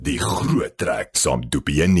Die GrootTrek saam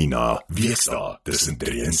Doepie en Nina, weesdae tussen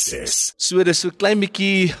 3 en 6. So, dis so klein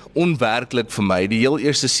bietjie onwerklik vir my. Die heel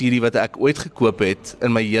eerste serie wat ek ooit gekoop het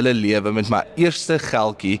in my hele lewe met my eerste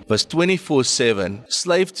geldjie was 24/7.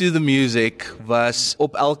 Slave to the Music was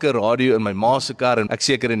op elke radio in my ma se kar en ek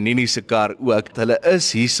seker in Nini se kar ook. Hulle is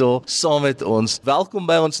hierso saam met ons. Welkom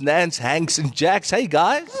by ons Nance, Hanks en Jacks. Hey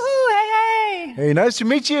guys. Hey, nice to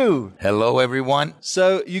meet you. Hello, everyone.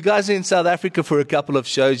 So, you guys are in South Africa for a couple of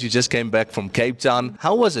shows. You just came back from Cape Town.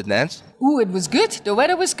 How was it, Nance? Ooh, it was good. The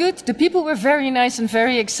weather was good. The people were very nice and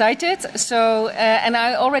very excited. So, and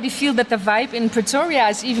I already feel that the vibe in Pretoria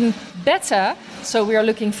is even better. So we are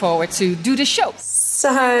looking forward to do the show. So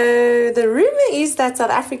the rumor is that South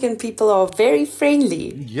African people are very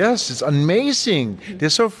friendly. Yes, it's amazing. They're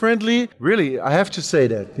so friendly. Really, I have to say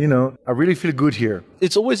that. I really feel good here.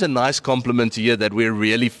 It's always a nice compliment to hear that we're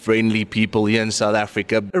really friendly people here in South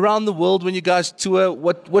Africa. Around the world, when you guys tour,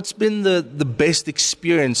 what's been the best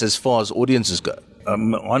experience as far as audiences go?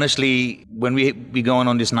 Honestly, when we going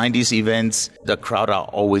on these 90s events, the crowd are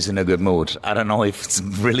always in a good mood. I don't know if it's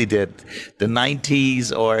really the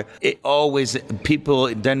 90s or always people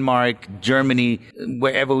in Denmark, Germany,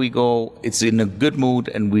 wherever we go, it's in a good mood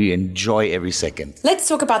and we enjoy every second. Let's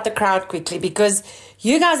talk about the crowd quickly because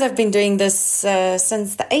you guys have been doing this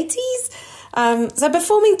since the 80s. So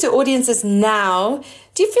performing to audiences now,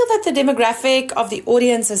 do you feel that the demographic of the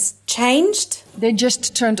audience has changed? They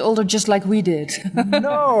just turned older just like we did.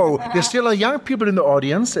 No, there still are young people in the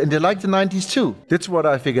audience and they like the 90s too. That's what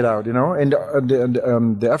I figured out, And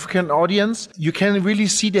the African audience, you can really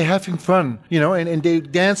see they're having fun, and they're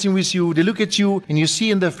dancing with you. They look at you and you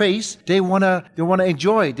see in their face, they wanna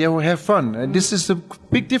enjoy, they will have fun. And this is a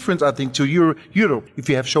big difference, I think, to Europe if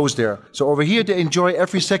you have shows there. So over here, they enjoy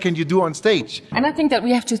every second you do on stage. And I think that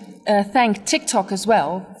we have to thank TikTok as well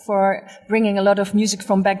for bringing a lot of music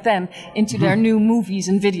from back then into their new movies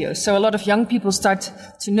and videos. So a lot of young people start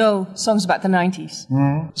to know songs about the 90s.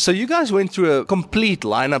 So you guys went through a complete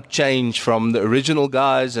lineup change from the original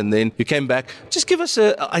guys and then you came back. Just give us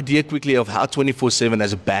an idea quickly of how 24/7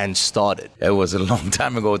 as a band started. It was a long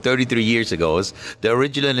time ago, 33 years ago. The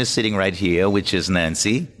original is sitting right here, which is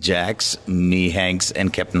Nancy, Jax, me, Hanks,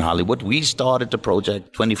 and Captain Hollywood. We started the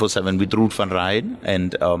project 24/7 with Ruud van Rijn,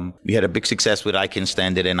 and we had a big success with I Can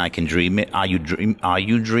Stand It and I Can Dream It. Are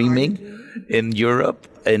you dreaming? In Europe.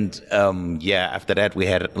 And after that we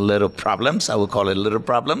had little problems. I would call it little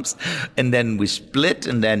problems. And then we split,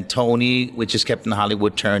 and then Tony, which is Captain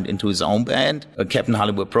Hollywood, turned into his own band. A Captain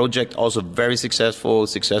Hollywood project, also very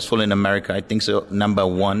successful in America, I think so,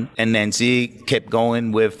 #1. And Nancy kept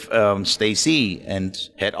going with Stacy and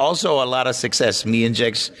had also a lot of success. Me and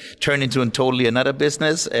Jax turned into totally another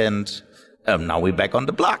business, and now we're back on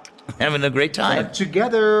the block. Having a great time.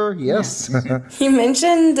 Together, yes. You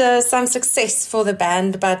mentioned some success for the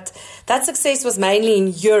band, but that success was mainly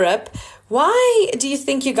in Europe. Why do you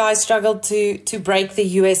think you guys struggled to break the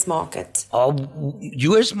US market?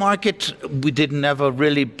 US market, we did never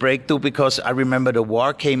really break through because I remember the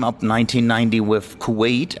war came up 1990 with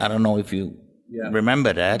Kuwait. I don't know if you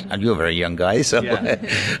remember that. And you're a very young guy. So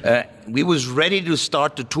we was ready to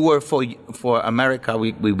start the tour for America.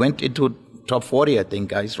 We went into top 40, I think,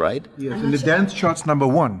 guys, right? Yes, in the dance charts,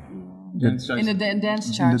 #1. In the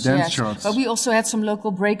dance charts, charts. But we also had some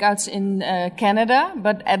local breakouts in Canada.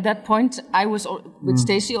 But at that point, I was with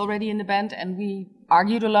Stacy already in the band, and we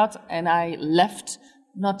argued a lot. And I left,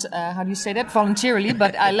 not how do you say that, voluntarily,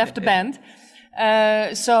 but I left the band.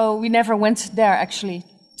 So we never went there. Actually,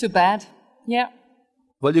 too bad. Yeah.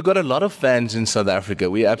 Well, you've got a lot of fans in South Africa.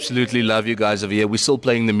 We absolutely love you guys over here. We're still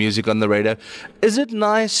playing the music on the radio. Is it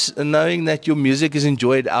nice knowing that your music is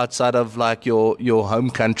enjoyed outside of like your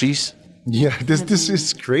home countries? Yeah, this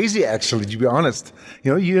is crazy actually, to be honest.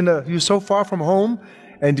 You're so far from home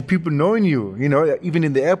and the people knowing you, even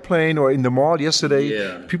in the airplane or in the mall yesterday,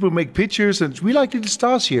 people make pictures and we like little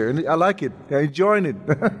stars here and I like it. I'm enjoying it.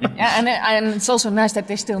 and it's also nice that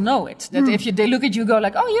they still know it. That if they look at you, go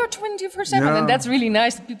like, oh, you're 24/7. And that's really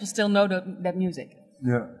nice that people still know that music.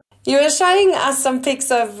 Yeah. You were showing us some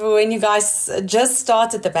pics of when you guys just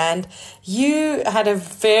started the band. You had a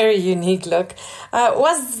very unique look.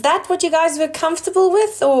 Was that what you guys were comfortable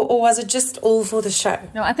with, or was it just all for the show?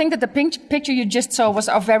 No, I think that the picture you just saw was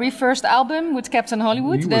our very first album with Captain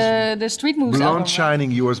Hollywood, the Street Moves album. Blonde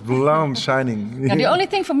shining, you was blonde shining. Now, the only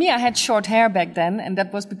thing for me, I had short hair back then, and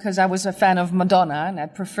that was because I was a fan of Madonna, and I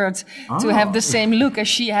preferred to have the same look as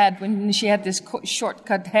she had when she had this short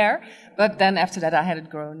cut hair. But then after that, I had it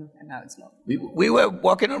grown, and now it's long. We were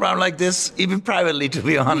walking around like this, even privately, to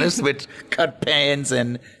be honest, with cut pants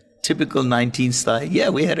and typical 19 style. Yeah,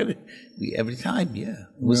 we had it every time. Yeah,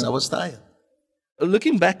 it was our style.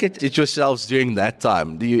 Looking back at yourselves during that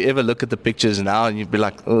time, do you ever look at the pictures now and you'd be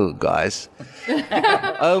like, oh, guys,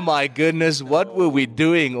 oh my goodness, what were we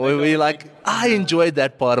doing? Or were we like, I enjoyed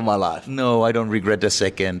that part of my life? No, I don't regret a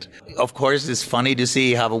second. Of course, it's funny to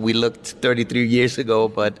see how we looked 33 years ago,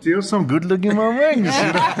 but... Still some good-looking rings.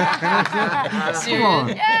 Yeah,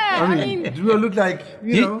 I mean, do you look like,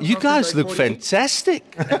 you guys look 48? fantastic.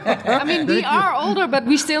 I mean, we are older, but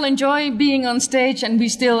we still enjoy being on stage, and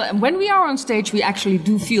when we are on stage, we actually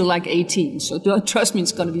do feel like 18. So trust me,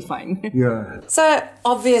 it's going to be fine. Yeah. So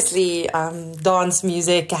obviously, dance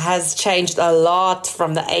music has changed a lot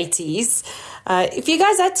from the 80s. If you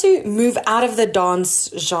guys had to move out of the dance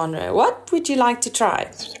genre, what would you like to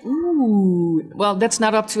try? Ooh, well, that's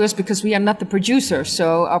not up to us because we are not the producer.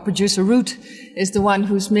 So our producer Root is the one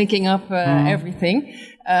who's making up everything.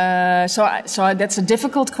 So that's a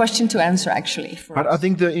difficult question to answer, actually. But I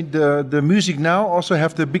think the music now also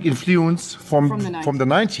have the big influence from the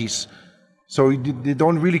 90s. So they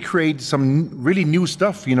don't really create some really new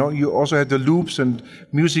stuff. You also had the loops and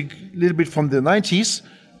music a little bit from the 90s.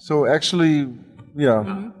 So actually,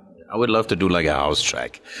 yeah. I would love to do like a house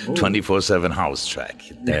track, 24/7 house track.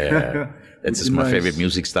 That's just my favorite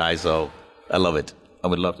music style, so I love it. I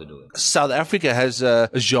would love to do it. South Africa has a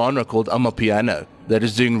genre called amapiano that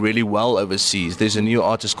is doing really well overseas. There's a new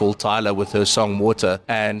artist called Tyler with her song Water,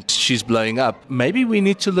 and she's blowing up. Maybe we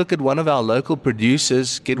need to look at one of our local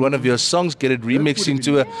producers, get one of your songs, get it remixed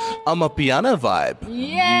into a amapiano vibe.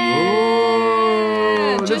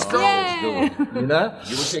 Just yeah.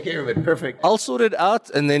 You will take care of it. Perfect. I'll sort it out,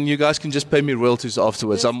 and then you guys can just pay me royalties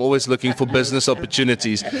afterwards. I'm always looking for business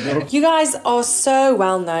opportunities. You guys are so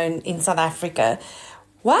well known in South Africa.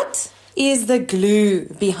 What is the glue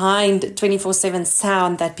behind 24/7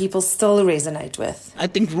 sound that people still resonate with? I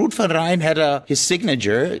think Root van Rijn had his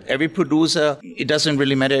signature. Every producer, it doesn't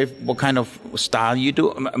really matter what kind of style you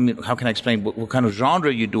do. I mean, how can I explain what kind of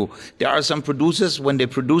genre you do? There are some producers, when they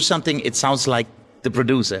produce something, it sounds like the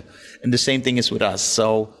producer. And the same thing is with us.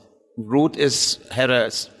 So Root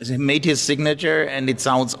made his signature, and it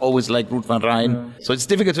sounds always like Root van Rijn. So it's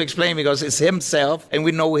difficult to explain because it's himself, and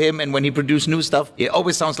we know him, and when he produces new stuff, it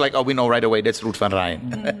always sounds like, we know right away, that's Root van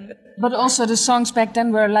Rijn. But also the songs back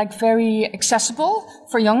then were like very accessible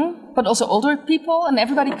for young, but also older people, and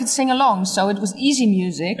everybody could sing along. So it was easy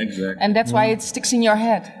music, and that's why it sticks in your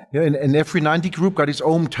head. Yeah, and every 90 group got its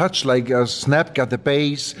own touch, like Snap got the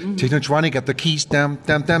bass, Technotronic got the keys, damn.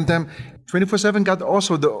 24/7 got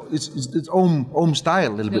also its own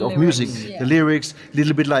style, a little bit of music. The lyrics, a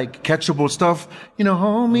little bit like catchable stuff.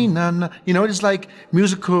 Homie, na. It's like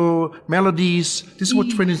musical melodies. This is what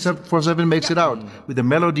 24/7 makes it out, with the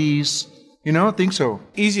melodies. I think so.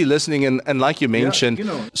 Easy listening, and like you mentioned,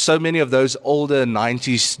 so many of those older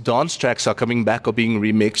 90s dance tracks are coming back or being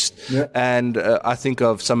remixed. Yeah. And I think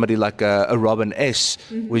of somebody like a Robin S.,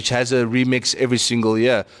 which has a remix every single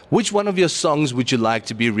year. Which one of your songs would you like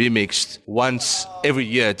to be remixed once every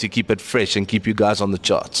year to keep it fresh and keep you guys on the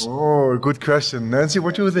charts? Oh, good question. Nancy,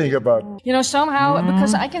 what do you think about? Somehow,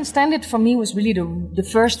 because I Can Stand It for me was really the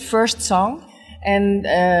first song. And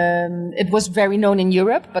it was very known in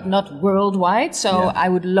Europe, but not worldwide. So I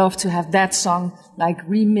would love to have that song like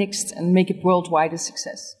remixed and make it worldwide a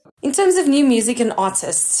success. In terms of new music and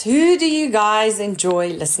artists, who do you guys enjoy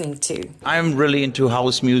listening to? I'm really into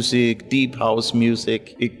house music, deep house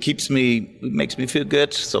music. It makes me feel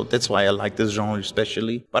good. So that's why I like this genre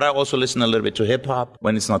especially. But I also listen a little bit to hip hop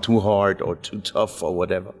when it's not too hard or too tough or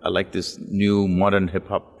whatever. I like this new modern hip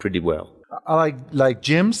hop pretty well. I like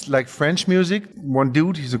Jims, like French music. One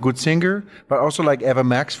dude, he's a good singer, but also like Eva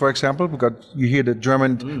Max, for example, because you hear the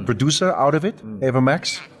German producer out of it. Eva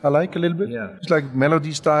Max, I like a little bit. Yeah. It's like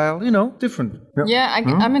melody style, different.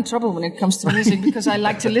 I'm in trouble when it comes to music because I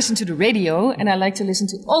like to listen to the radio and I like to listen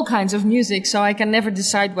to all kinds of music, so I can never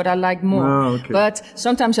decide what I like more. Oh, okay. But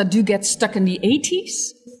sometimes I do get stuck in the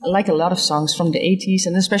 80s. I like a lot of songs from the 80s,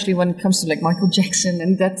 and especially when it comes to like Michael Jackson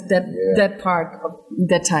and that part of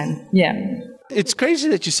that time. Yeah. It's crazy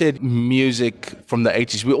that you said music from the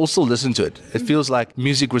 80s. We also listen to it. It feels like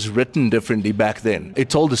music was written differently back then. It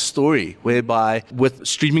told a story whereby with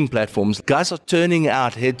streaming platforms, guys are turning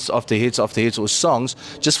out hits after hits after hits or songs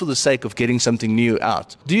just for the sake of getting something new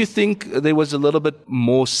out. Do you think there was a little bit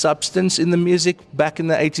more substance in the music back in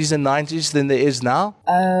the 80s and 90s than there is now?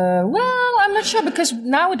 Well, I'm not sure, because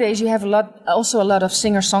nowadays you have a lot of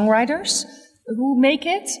singer-songwriters who make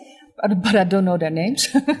it. but I don't know their names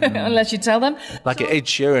unless you tell them. Like Ed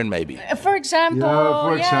Sheeran, maybe. For example,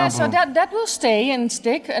 for example. so that will stay and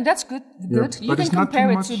stick, and that's good. Good. You but can it's not compare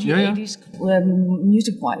too it much. to the Yeah, yeah. 80s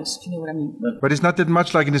music-wise, if you know what I mean. But it's not that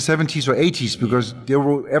much like in the 70s or 80s because there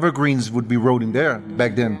were evergreens would be rolling there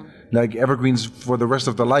back then, like evergreens for the rest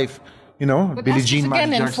of their life. You know, But Billie ask us Jean, Michael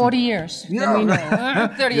again in Jackson. 40 years. Then we know.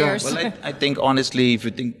 30 years. Well, I think honestly,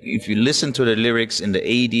 if you listen to the lyrics in the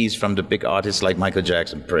 80s from the big artists like Michael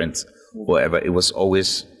Jackson, Prince, whoever, it was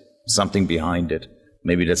always something behind it.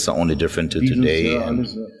 Maybe that's the only difference to today. And,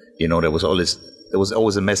 you know, there was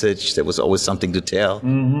always a message. There was always something to tell.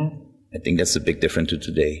 I think that's the big difference to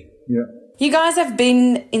today. Yeah. You guys have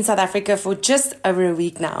been in South Africa for just over a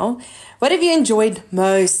week now. What have you enjoyed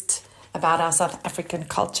most about our South African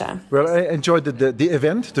culture? Well, I enjoyed the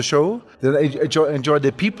event, the show. Then I enjoyed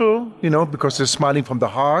the people, you know, because they're smiling from the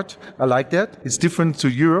heart. I like that. It's different to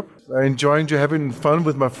Europe. I'm enjoying having fun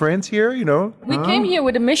with my friends here, you know. We came here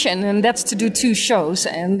with a mission, and that's to do 2 shows.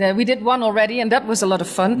 And we did one already, and that was a lot of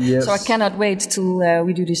fun. Yes. So I cannot wait till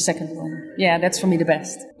we do the second one. Yeah, that's for me the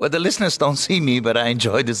best. Well, the listeners don't see me, but I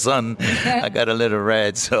enjoy the sun. I got a little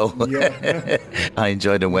red, so I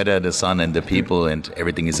enjoy the weather, the sun, and the people, and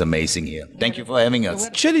everything is amazing here. Thank you for having us.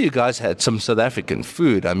 Actually, you guys had some South African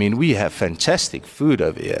food. I mean, we have fantastic food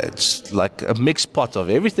over here. It's like a mixed pot of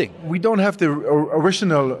everything. We don't have the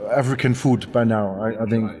original African food by now, I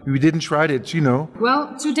think. We didn't try it, you know.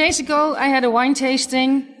 Well, 2 days ago, I had a wine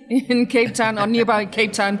tasting in Cape Town, or nearby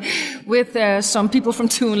Cape Town, with some people from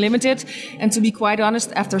Two Unlimited. And to be quite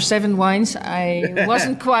honest, after 7 wines, I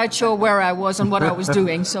wasn't quite sure where I was and what I was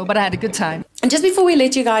doing. But I had a good time. And just before we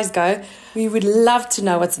let you guys go, we would love to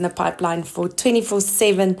know what's in the pipeline for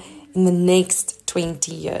 24/7 in the next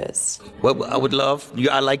 20 years. Well, I would love,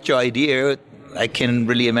 I liked your idea. I can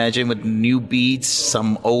really imagine with new beats,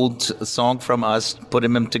 some old song from us,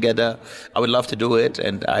 putting them together. I would love to do it,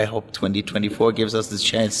 and I hope 2024 gives us the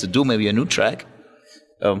chance to do maybe a new track.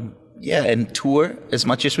 And tour as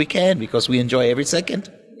much as we can, because we enjoy every second.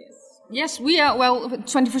 Yes, we are. Well,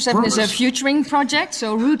 24/7 is a featuring project.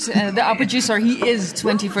 So Root, our producer, he is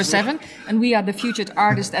 24/7, and we are the featured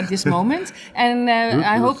artist at this moment. And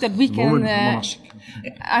I hope that we can.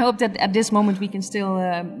 I hope that at this moment we can still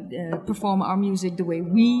perform our music the way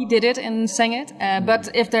we did it and sang it. But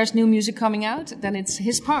if there's new music coming out, then it's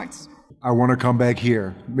his part. I want to come back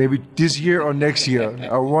here. Maybe this year or next year.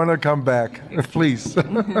 I want to come back, please.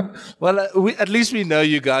 Well, at least we know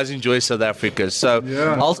you guys enjoy South Africa. So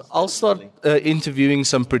I'll start interviewing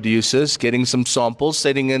some producers, getting some samples,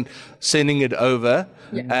 sending it over.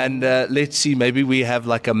 Yeah. And let's see, maybe we have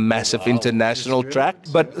like a massive international track.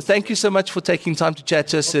 But thank you so much for taking time to chat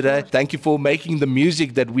to us today. Thank you for making the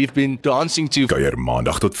music that we've been dancing to. Kuier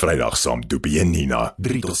maandag tot Vrydag saam Doepie en Nina,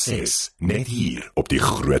 3 tot 6, net hier op die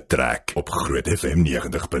Groot Trek op Groot FM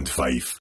 90.5.